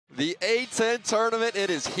The A10 tournament,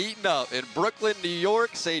 it is heating up in Brooklyn, New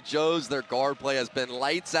York. St. Joe's, their guard play has been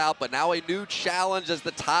lights out, but now a new challenge as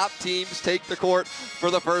the top teams take the court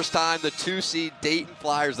for the first time. The 2-seed Dayton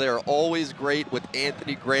Flyers, they are always great with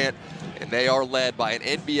Anthony Grant, and they are led by an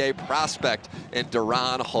NBA prospect in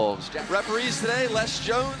Deron Holmes. Referees today, Les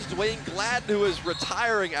Jones, Dwayne Gladden, who is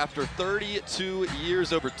retiring after 32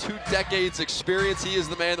 years, over 2 decades experience. He is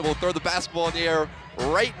the man that will throw the basketball in the air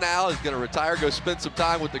right now. He's going to retire, go spend some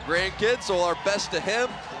time with the grandkids, so our best to him,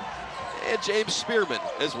 and James Spearman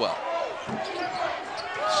as well.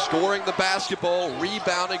 Scoring the basketball,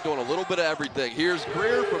 rebounding, doing a little bit of everything. Here's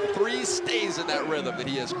Greer from 3, stays in that rhythm that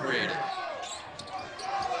he has created.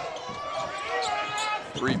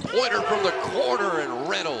 Three-pointer from the corner, and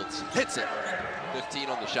Reynolds hits it. 15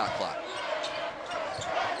 on the shot clock.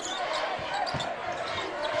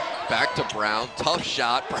 Back to Brown, tough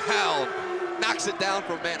shot. Brown knocks it down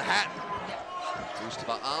from Manhattan. Boosted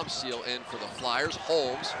by Amsiel in for the Flyers.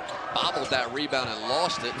 Holmes bobbled that rebound and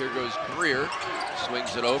lost it. Here goes Greer.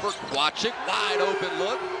 Swings it over. Kwachik, wide open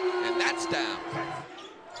look, and that's down.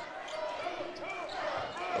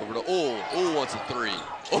 Over to Uhl. Uhl wants a 3.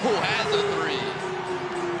 Uhl has a 3.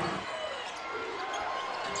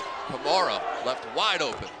 Camara left wide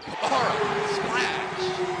open. Camara, splash.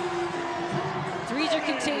 Threes are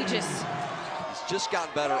contagious. He's just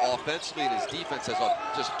gotten better offensively, and his defense has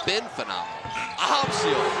just been phenomenal.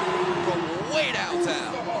 Amsiel from way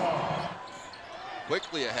downtown.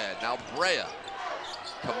 Quickly ahead, now Brea.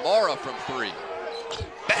 Camara from 3.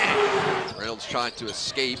 Bang! Reynolds trying to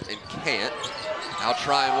escape and can't. Now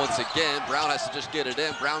trying once again. Brown has to just get it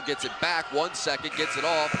in. Brown gets it back, 1 second, gets it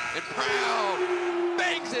off, and Brown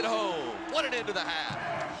bangs it home. What an end to the half.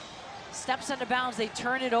 Steps out of bounds, they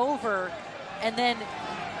turn it over, and then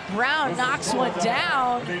Brown knocks one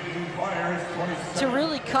down to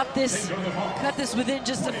really cut this within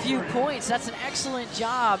just a few points. That's an excellent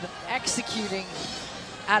job executing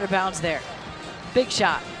out of bounds there. Big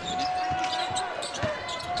shot.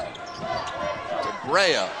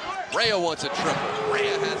 Brea. Brea wants a triple. Brea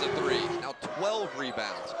has a 3. Now 12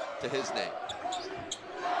 rebounds to his name.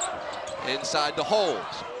 Inside to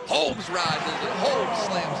Holmes. Holmes rides it. Holmes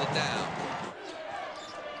slams it down.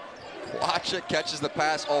 Kwachik catches the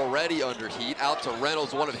pass already under heat. Out to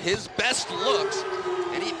Reynolds, one of his best looks,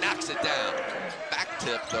 and he knocks it down. Back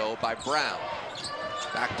tip, though, by Brown.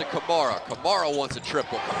 Back to Camara. Camara wants a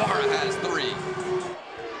triple. Camara has 3.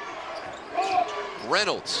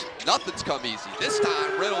 Reynolds, nothing's come easy. This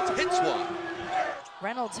time, Reynolds hits one.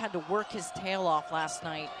 Reynolds had to work his tail off last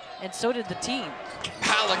night, and so did the team.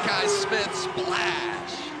 Malachi Smith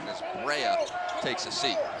splash as Brea takes a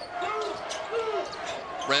seat.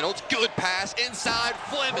 Reynolds, good pass inside.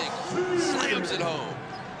 Fleming slams it home.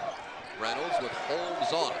 Reynolds with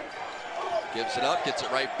Holmes on it. Gives it up, gets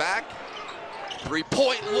it right back.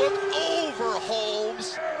 3-point look over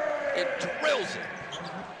Holmes and drills it.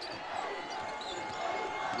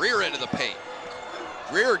 Greer into the paint.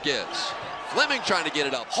 Greer gives. Fleming trying to get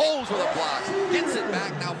it up. Holmes with a block. Gets it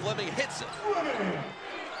back. Now Fleming hits it.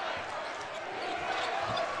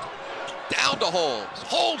 Down to Holmes.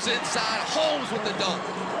 Holmes inside. Holmes with the dunk.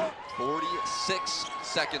 46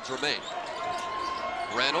 seconds remain.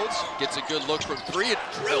 Reynolds gets a good look from 3 and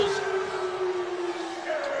drills it.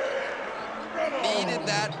 Needed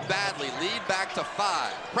that badly. Lead back to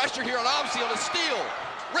 5. Pressure here on Amsiel on a steal.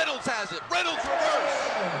 Reynolds has it. Reynolds reverse.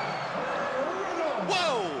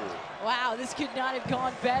 Whoa! Wow, this could not have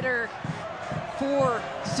gone better for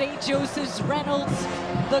St. Joseph's. Reynolds,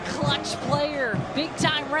 the clutch player. Big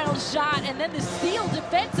time Reynolds shot, and then the steal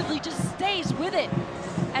defensively just stays with it.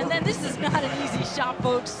 And then this is not an easy shot,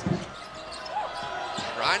 folks.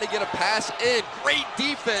 Trying to get a pass in. Great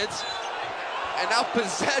defense. And now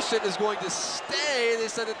possession is going to stay. They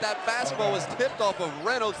said that basketball was tipped off of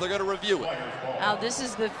Reynolds. They're going to review it. Now this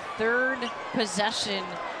is the 3rd possession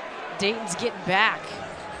Dayton's getting back.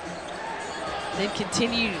 They've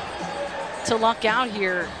continued to luck out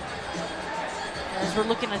here as we're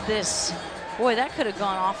looking at this. Boy, that could have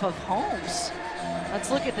gone off of Holmes. Let's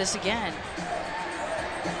look at this again.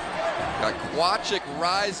 Got Kwachik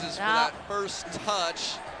rises for that first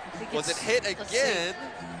touch. Was it hit again?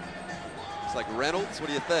 It's like Reynolds, what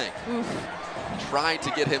do you think? Oof. Trying to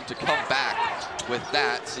get him to come back with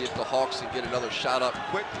that. See if the Hawks can get another shot up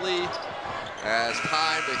quickly as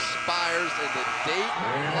time expires and the Dayton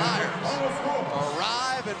Flyers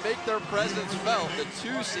arrive and make their presence felt. The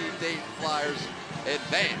 2-seed Dayton Flyers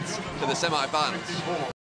advance to the semifinals.